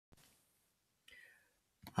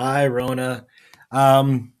Hi, Rona.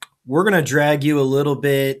 Um, we're going to drag you a little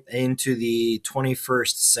bit into the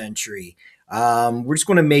 21st century. We're just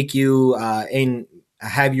going to make you and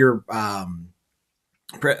have your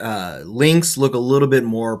links look a little bit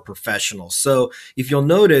more professional. So if you'll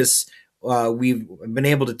notice, we've been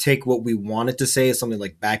able to take what we wanted to say, something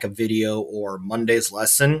like back a video or Monday's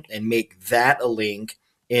lesson, and make that a link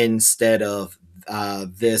instead of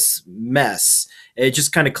this mess. It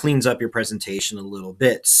just kind of cleans up your presentation a little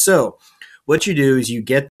bit. So what you do is you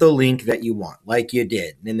get the link that you want, like you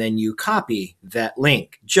did, and then you copy that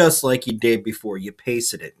link just like you did before you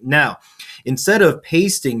pasted it. Now, instead of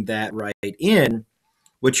pasting that right in,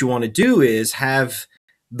 what you want to do is have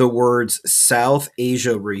the words South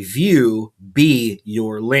Asia Review be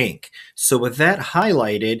your link. So with that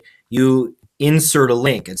highlighted, you insert a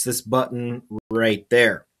link. It's this button right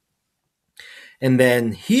there. And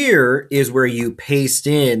then here is where you paste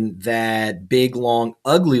in that big, long,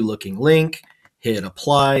 ugly looking link, hit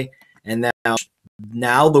apply, and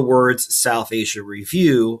now the words South Asia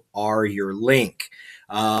Review are your link.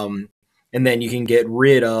 And then you can get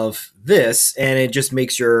rid of this, and it just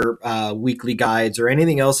makes your weekly guides or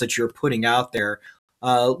anything else that you're putting out there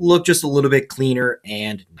look just a little bit cleaner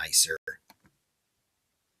and nicer.